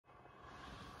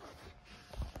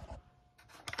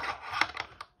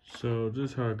So this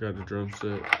is how I got the drum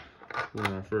set when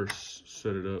I first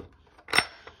set it up.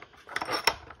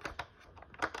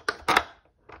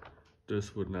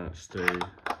 This would not stay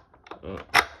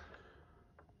up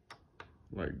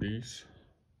like these,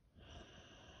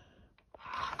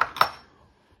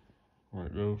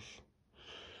 like those.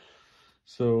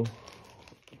 So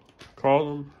call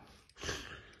them,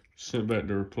 sent back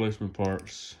the replacement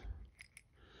parts.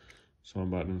 So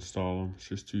I'm about to install them. It's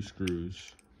just 2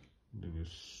 screws. Then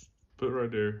just put it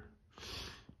right there.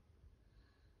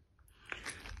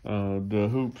 The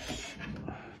hoops,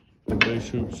 the base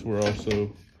hoops were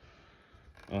also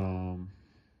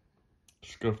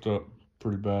scuffed up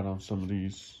pretty bad on some of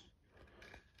these,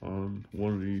 on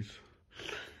one of these.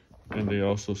 And they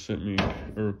also sent me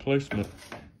a replacement.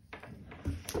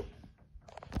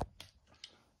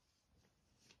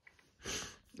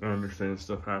 I understand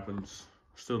stuff happens.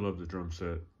 Still love the drum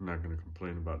set. I'm not gonna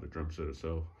complain about the drum set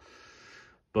itself.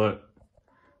 But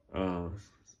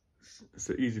it's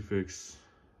an easy fix.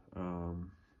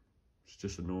 It's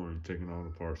just annoying taking all the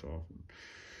parts off.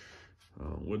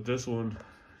 With this one,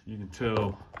 you can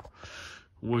tell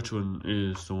which one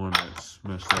is the one that's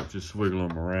messed up. Just wiggle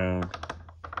them around.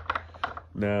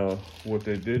 Now, what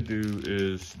they did do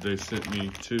is they sent me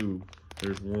 2.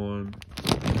 There's one,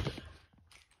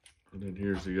 and then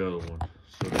here's the other one.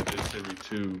 So they did send me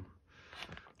 2,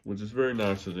 which is very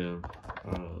nice of them.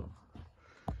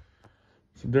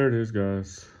 So there it is,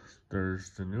 guys.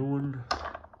 There's the new one.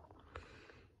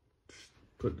 Just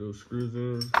put those screws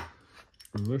in,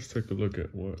 and let's take a look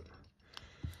at what's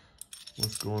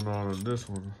going on in this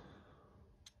one.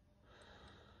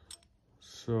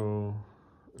 So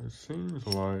it seems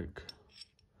like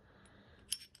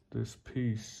this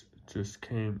piece just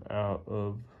came out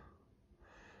of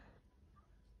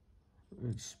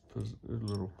its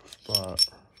little spot.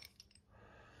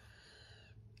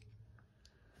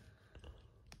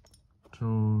 So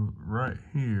right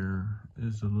here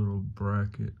is a little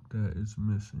bracket that is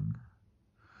missing.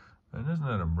 And it's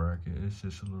not a bracket, it's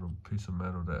just a little piece of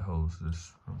metal that holds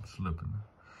this from slipping.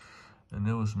 And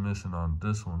it was missing on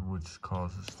this one, which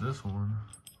causes this one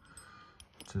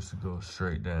just to go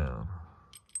straight down.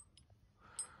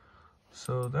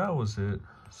 So that was it.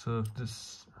 So if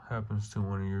this happens to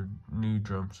one of your new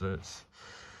drum sets,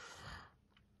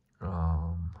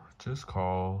 just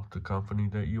call the company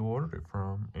that you ordered it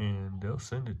from and they'll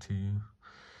send it to you.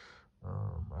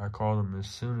 I called them as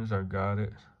soon as I got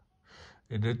it.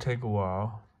 It did take a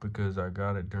while because I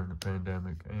got it during the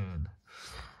pandemic, and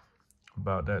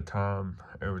about that time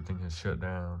everything has shut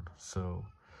down. So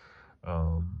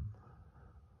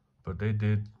but they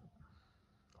did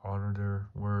honor their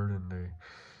word and they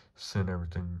sent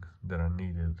everything that I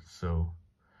needed. So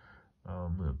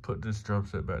I'm gonna put this drum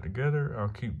set back together. I'll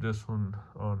keep this one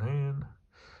on hand,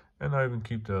 and I even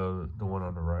keep the one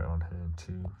on the right on hand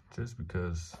too, just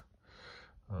because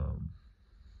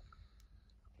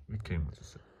it came with the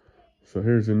set. So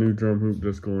here's the new drum hoop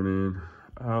that's going in.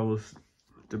 I was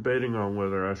debating on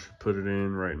whether I should put it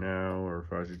in right now or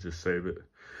if I should just save it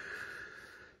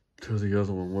till the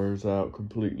other one wears out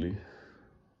completely.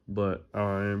 But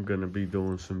I am gonna be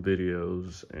doing some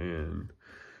videos, and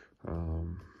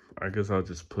I guess I'll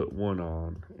just put one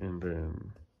on and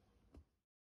then